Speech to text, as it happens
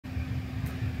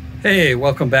Hey,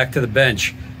 welcome back to the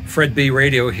bench. Fred B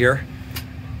Radio here.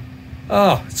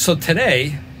 So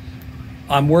today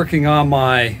I'm working on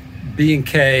my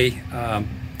B&K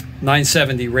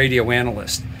 970 radio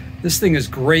analyst. This thing is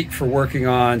great for working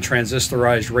on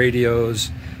transistorized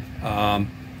radios.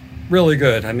 Really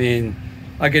good. I mean,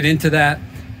 I'll get into that,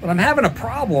 but I'm having a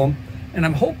problem and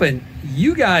I'm hoping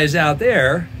you guys out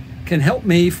there can help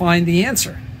me find the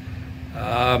answer.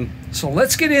 So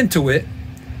let's get into it,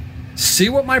 see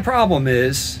what my problem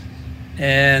is,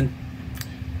 and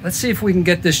let's see if we can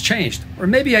get this changed. Or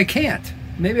maybe I can't.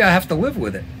 Maybe I have to live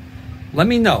with it. Let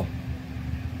me know.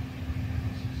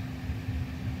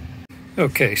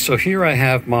 Okay, so here I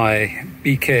have my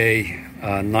BK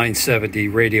 970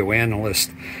 radio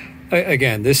analyst.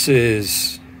 Again, this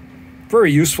is a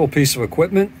very useful piece of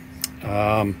equipment.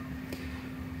 I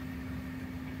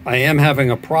am having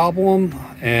a problem,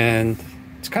 and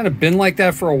it's kind of been like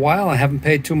that for a while. I haven't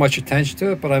paid too much attention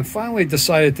to it, but I've finally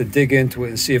decided to dig into it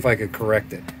and see if I could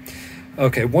correct it.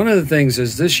 Okay, one of the things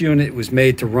is this unit was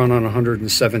made to run on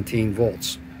 117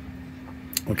 volts.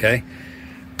 Okay,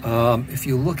 if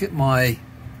you look at my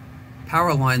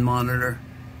power line monitor,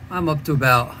 I'm up to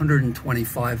about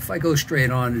 125. If I go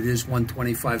straight on, it is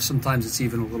 125. Sometimes it's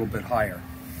even a little bit higher.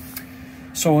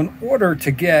 So in order to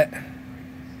get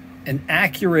an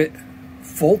accurate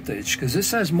voltage, because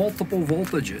this has multiple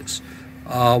voltages,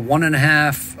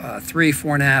 1.5, 3,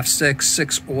 4.5,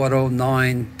 6 auto,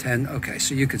 9, 10. Okay,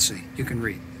 so you can see, you can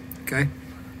read. Okay,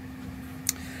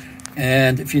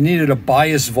 and if you needed a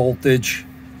bias voltage,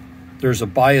 there's a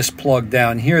bias plug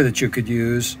down here that you could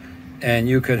use, and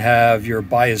you could have your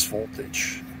bias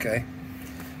voltage. Okay,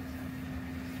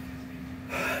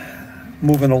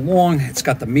 moving along, it's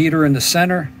got the meter in the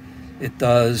center. It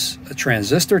does a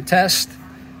transistor test.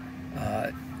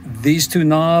 These two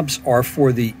knobs are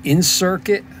for the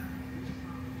in-circuit.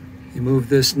 You move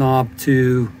this knob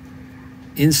to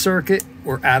in-circuit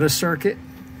or out-of-circuit,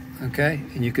 okay?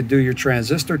 And you could do your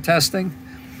transistor testing.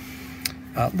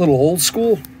 A little old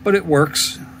school, but it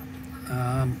works.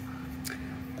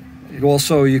 It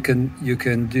also, you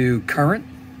can do current.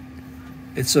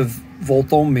 It's a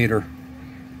volt ohm meter,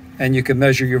 and you can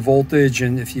measure your voltage,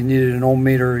 and if you needed an ohm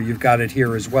meter, you've got it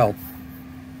here as well.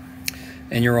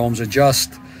 And your ohms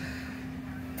adjust.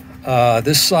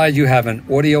 This side you have an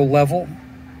audio level.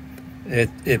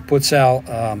 It puts out,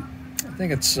 I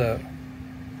think it's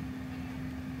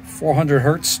 400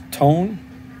 hertz tone,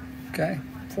 okay?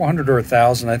 400 or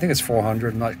 1,000, I think it's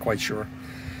 400, I'm not quite sure.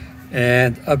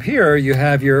 And up here you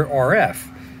have your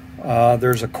RF.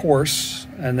 There's a coarse,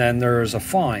 and then there's a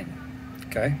fine,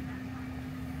 okay?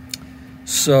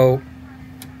 So,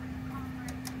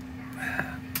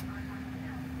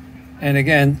 and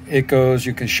again, it goes,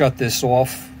 you can shut this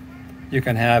off. You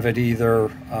can have it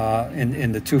either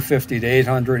in the 250 to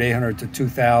 800, 800 to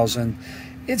 2000.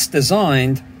 It's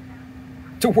designed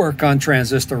to work on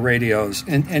transistor radios,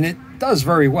 and it does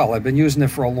very well. I've been using it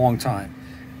for a long time.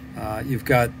 You've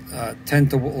got 10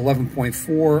 to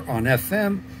 11.4 on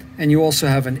FM, and you also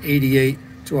have an 88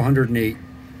 to 108.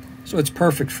 So it's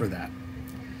perfect for that.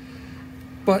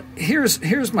 But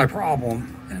here's my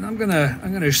problem, and I'm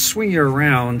gonna swing you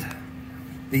around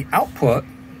the output.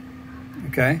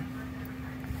 Okay,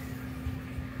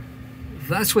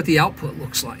 that's what the output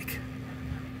looks like,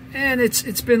 and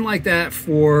it's been like that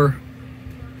for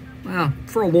a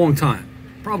long time,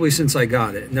 probably since I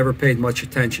got it. Never paid much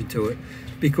attention to it,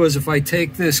 because if I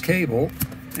take this cable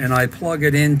and I plug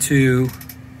it into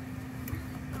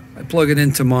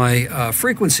my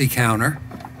frequency counter,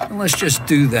 and let's just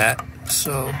do that.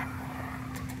 So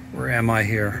where am I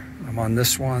here? I'm on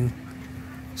this one.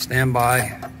 Stand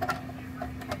by.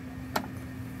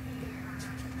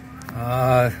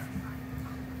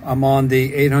 I'm on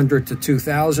the 800 to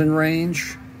 2000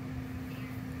 range.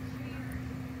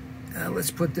 Let's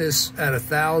put this at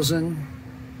 1,000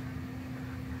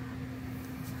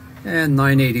 and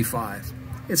 985.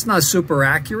 It's not super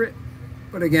accurate,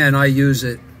 but again, I use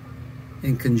it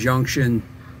in conjunction,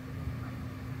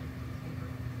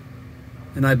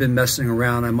 and I've been messing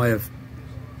around. I might have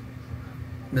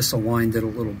misaligned it a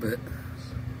little bit,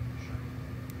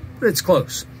 but it's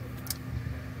close.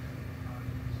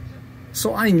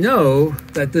 So I know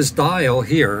that this dial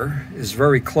here is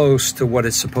very close to what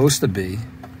it's supposed to be,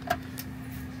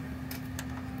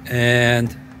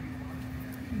 and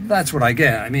that's what I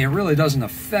get. I mean, it really doesn't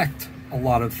affect a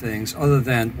lot of things, other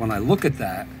than when I look at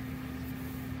that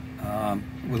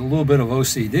with a little bit of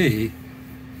OCD,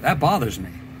 that bothers me.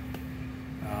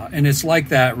 And it's like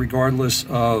that regardless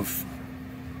of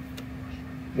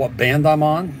what band I'm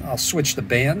on. I'll switch the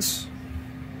bands.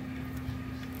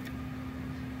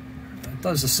 It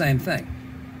does the same thing.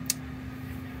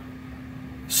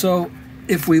 So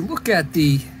if we look at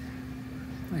I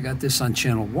got this on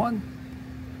channel 1.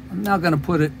 I'm now going to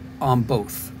put it on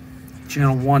both,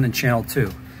 channel 1 and channel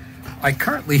 2. I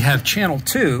currently have channel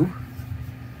 2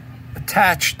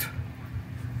 attached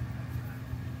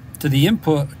to the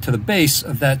input, to the base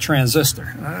of that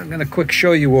transistor. I'm going to quick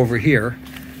show you over here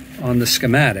on the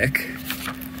schematic.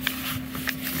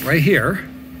 Right here,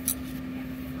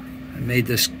 I made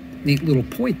this neat little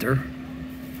pointer.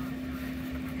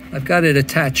 I've got it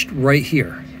attached right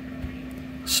here.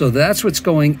 So that's what's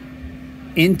going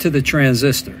into the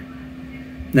transistor.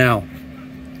 Now,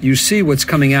 you see what's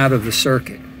coming out of the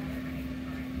circuit.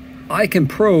 I can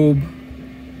probe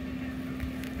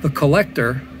the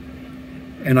collector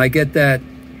and I get that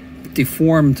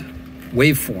deformed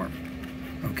waveform,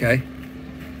 okay?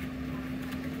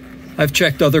 I've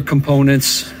checked other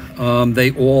components.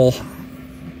 They're all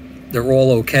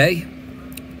okay,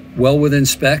 well within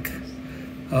spec.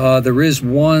 There is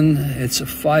one, it's a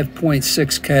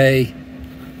 5.6K.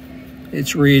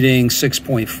 It's reading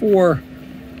 6.4,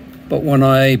 but when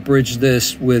I bridged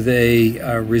this with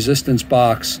a resistance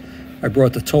box, I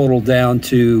brought the total down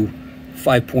to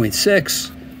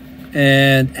 5.6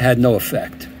 and had no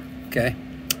effect, okay?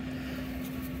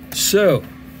 So,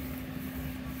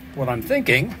 what I'm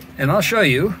thinking, and I'll show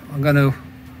you, I'm gonna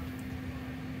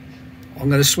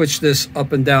switch this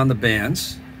up and down the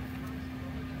bands.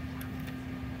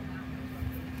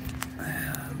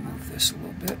 Move this a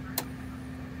little bit.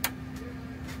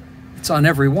 It's on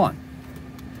every one.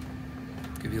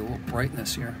 Give you a little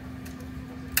brightness here.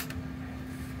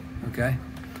 Okay,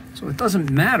 so it doesn't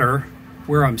matter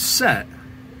where I'm set.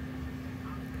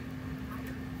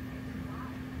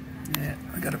 Yeah,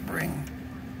 I gotta bring.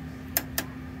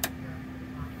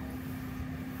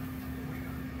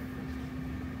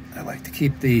 I like to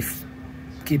keep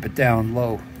it down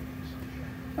low.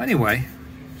 Anyway,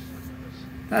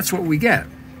 that's what we get.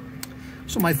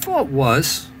 So my thought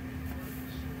was,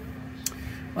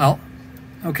 well,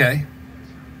 okay,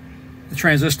 the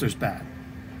transistor's bad.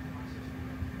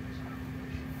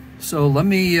 So let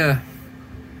me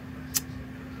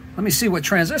see what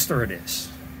transistor it is.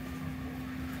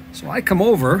 So I come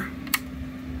over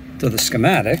to the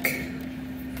schematic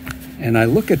and I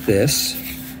look at this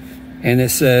and it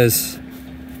says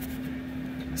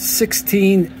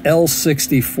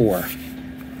 16L64.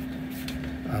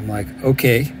 I'm like,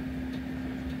 okay,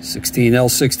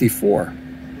 16L64.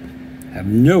 I have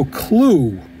no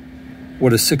clue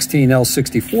what a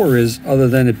 16L64 is other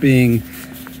than it being,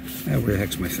 where the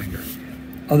heck's my finger?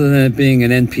 Other than it being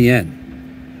an NPN.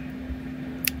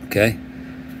 Okay?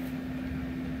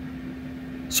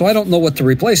 So I don't know what to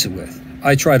replace it with.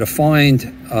 I try to find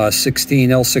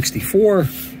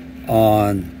 16L64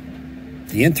 on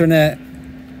the internet.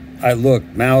 I look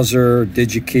Mauser,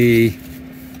 DigiKey,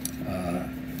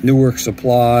 Newark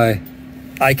Supply.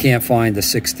 I can't find the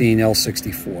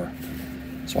 16L64.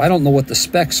 So I don't know what the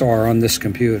specs are on this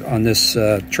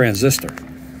transistor.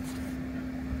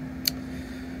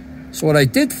 So what I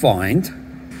did find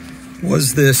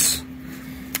was this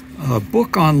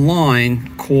book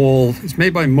online called, it's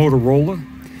made by Motorola.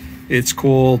 It's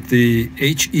called the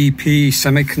HEP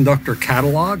Semiconductor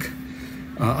Catalog.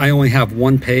 I only have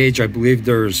one page. I believe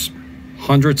there's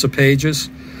hundreds of pages.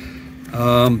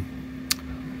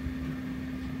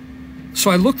 So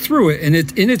I looked through it, and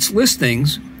in its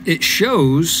listings, it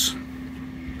showed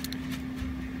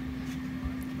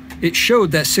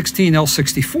that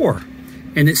 16L64,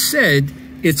 and it said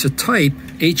it's a type,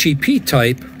 HEP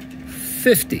type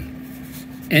 50,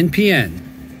 NPN,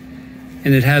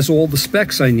 and it has all the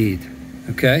specs I need,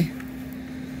 okay?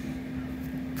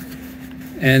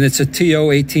 And it's a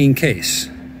TO18 case.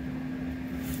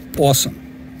 Awesome.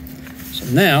 So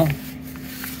now,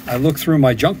 I look through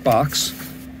my junk box,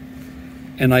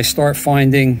 and I start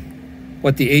finding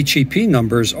what the HEP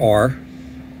numbers are,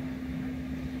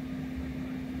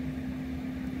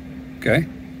 okay,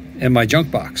 in my junk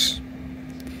box.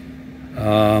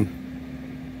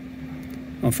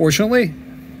 Unfortunately,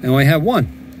 I only have one.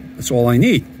 That's all I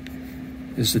need.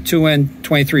 Is the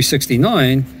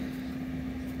 2N2369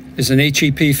 is an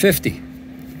HEP 50.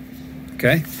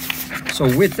 Okay, so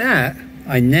with that,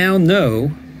 I now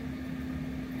know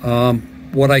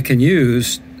what I can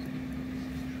use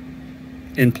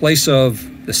in place of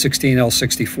the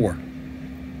 16L64.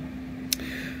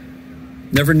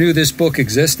 Never knew this book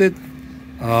existed.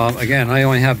 Again, I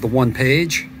only have the one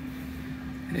page.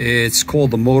 It's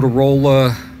called the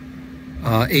Motorola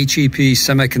HEP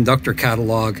Semiconductor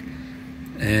Catalog,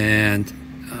 and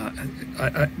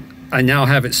I now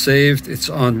have it saved. It's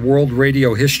on World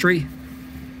Radio History.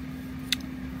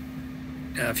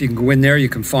 If you can go in there, you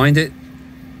can find it.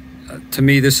 to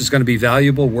me, this is going to be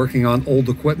valuable working on old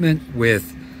equipment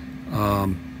with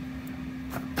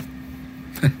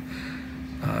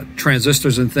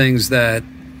transistors and things that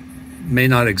may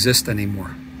not exist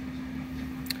anymore.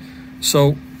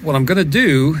 So what I'm going to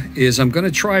do is I'm going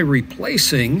to try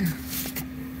replacing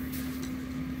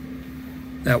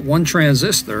that one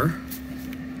transistor.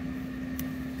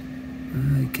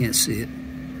 You can't see it.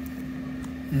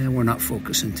 And we're not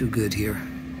focusing too good here.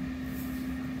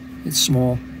 It's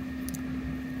small.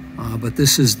 But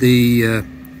this is the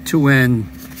 2N,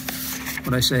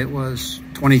 what I say it was,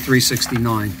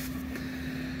 2369.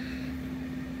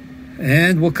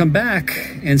 And we'll come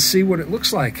back and see what it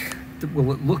looks like.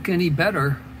 Will it look any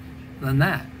better than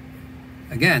that?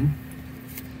 Again,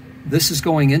 this is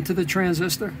going into the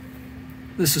transistor.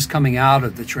 This is coming out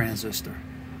of the transistor.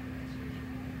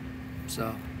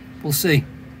 So we'll see.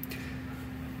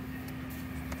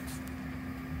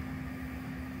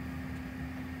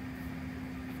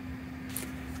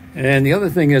 And the other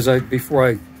thing is, before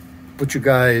I put you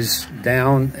guys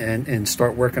down and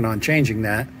start working on changing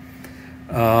that,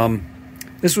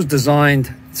 this was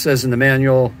designed, it says in the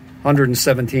manual,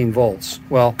 117 volts.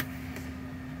 Well,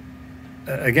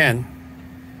 again,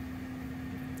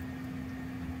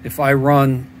 if I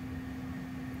run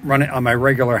it on my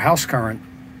regular house current,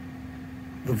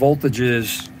 the voltage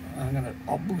is,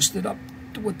 I'll boost it up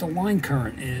to what the line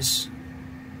current is.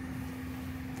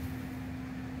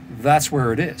 That's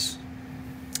where it is.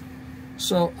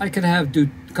 So I could do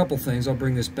a couple things. I'll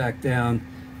bring this back down.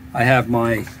 I have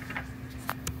my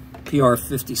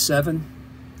PR57,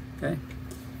 okay?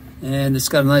 And it's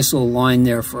got a nice little line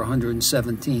there for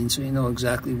 117, so you know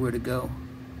exactly where to go.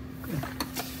 Okay.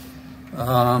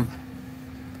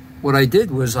 What I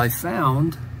did was I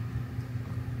found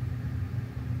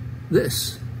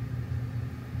this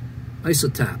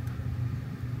isotap.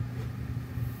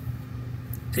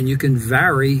 And you can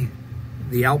vary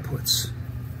the outputs,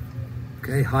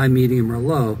 okay, high, medium, or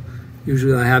low.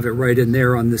 Usually I have it right in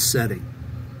there on this setting.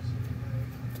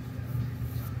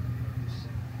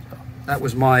 That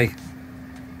was my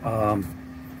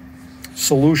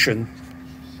solution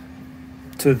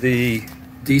to the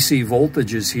DC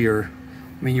voltages here.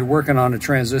 I mean, you're working on a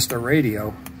transistor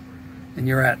radio, and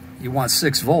you want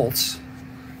 6 volts,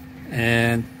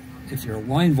 and if your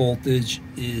line voltage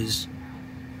is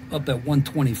up at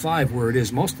 125, where it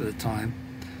is most of the time,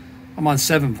 I'm on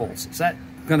 7 volts. Is that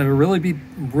going to really be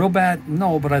real bad?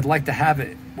 No, but I'd like to have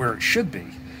it where it should be.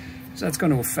 So that's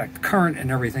going to affect current and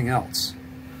everything else.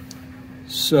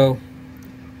 So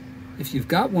if you've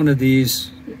got one of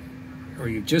these, or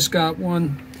you just got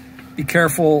one, be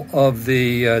careful of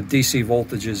the DC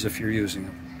voltages if you're using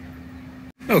them.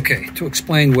 Okay, to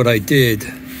explain what I did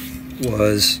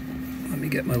was, let me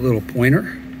get my little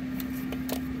pointer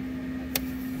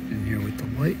in here with the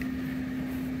light.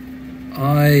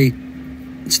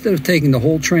 Instead of taking the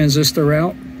whole transistor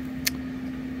out,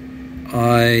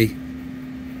 I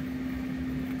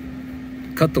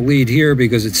cut the lead here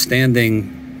because it's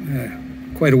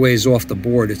standing quite a ways off the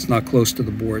board. It's not close to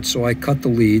the board, so I cut the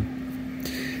lead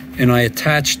and I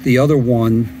attached the other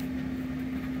one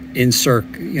in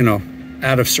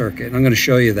out of circuit. And I'm going to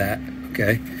show you that.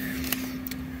 Okay.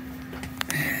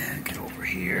 Get over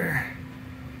here.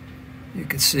 You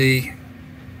can see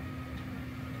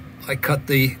I cut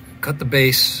the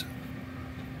base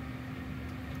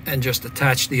and just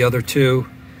attached the other two,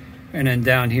 and then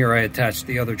down here I attached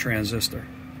the other transistor.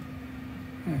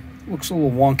 Looks a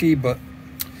little wonky, but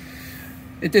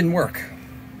it didn't work.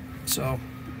 So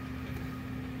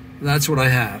that's what I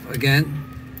have. Again,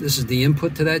 this is the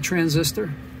input to that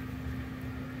transistor.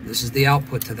 This is the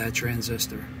output to that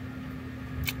transistor.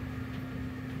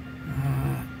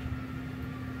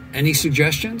 Any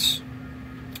suggestions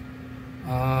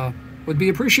would be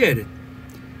appreciated,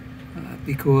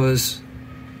 because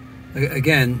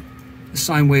again, the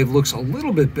sine wave looks a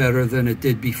little bit better than it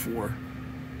did before,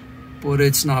 but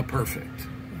it's not perfect.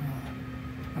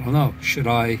 I don't know, should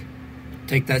I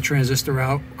take that transistor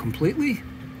out completely?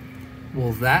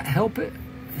 Will that help it?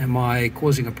 Am I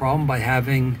causing a problem by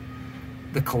having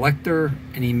the collector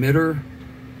and emitter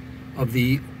of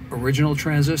the original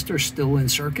transistor still in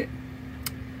circuit?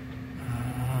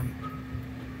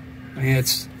 I mean,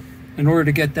 in order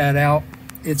to get that out,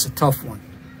 it's a tough one.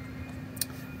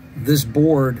 This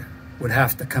board would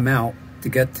have to come out to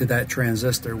get to that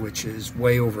transistor, which is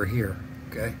way over here,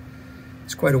 okay?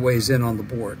 It's quite a ways in on the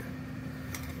board.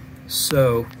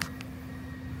 So,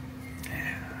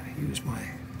 I use my,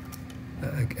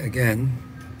 again,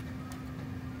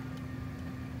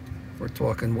 we're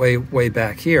talking way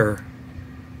back here.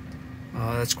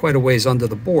 That's quite a ways under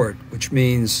the board, which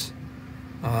means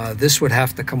This would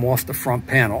have to come off the front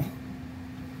panel.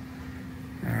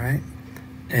 All right.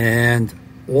 And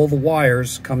all the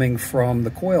wires coming from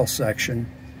the coil section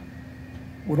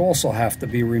would also have to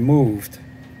be removed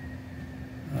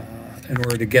in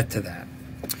order to get to that.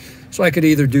 So I could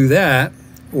either do that,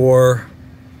 or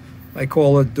I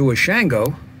call it do a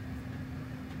Shango,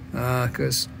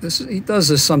 because he does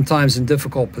this sometimes in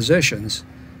difficult positions,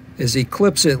 is he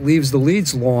clips it, leaves the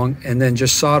leads long, and then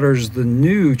just solders the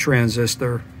new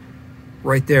transistor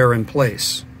right there in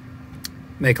place.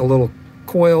 Make a little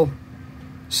coil,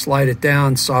 slide it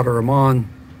down, solder them on,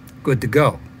 good to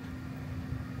go.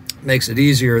 Makes it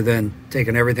easier than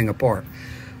taking everything apart.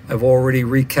 I've already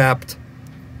recapped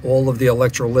all of the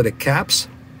electrolytic caps.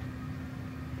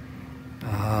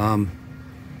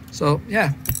 So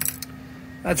yeah,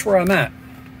 that's where I'm at.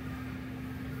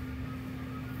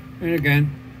 And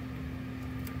again,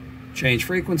 change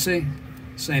frequency,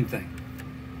 same thing.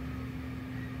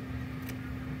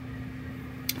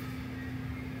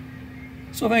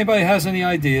 So if anybody has any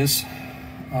ideas,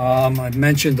 I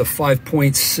mentioned the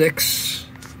 5.6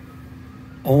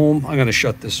 ohm. I'm going to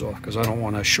shut this off because I don't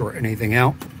want to short anything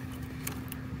out.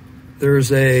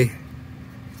 There's a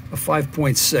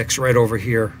 5.6 right over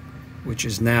here, which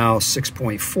is now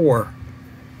 6.4.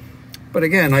 But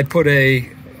again, I put a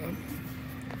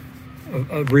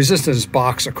resistance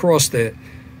box across it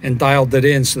and dialed it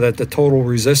in so that the total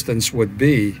resistance would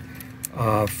be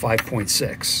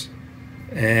 5.6,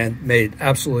 and made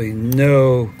absolutely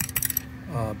no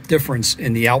difference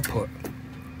in the output.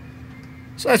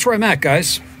 So that's where I'm at,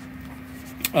 guys.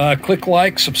 Click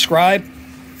like, subscribe,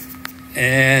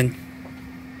 and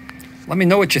let me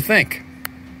know what you think.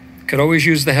 Could always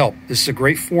use the help. This is a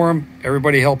great forum.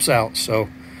 Everybody helps out. So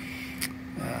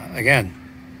again,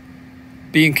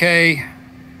 B&K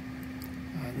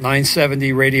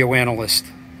 970 radio analyst.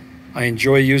 I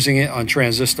enjoy using it on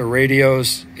transistor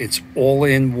radios. It's all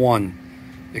in one,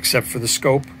 except for the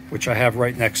scope, which I have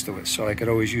right next to it. So I could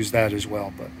always use that as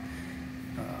well. But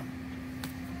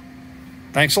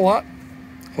thanks a lot.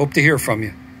 Hope to hear from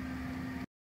you.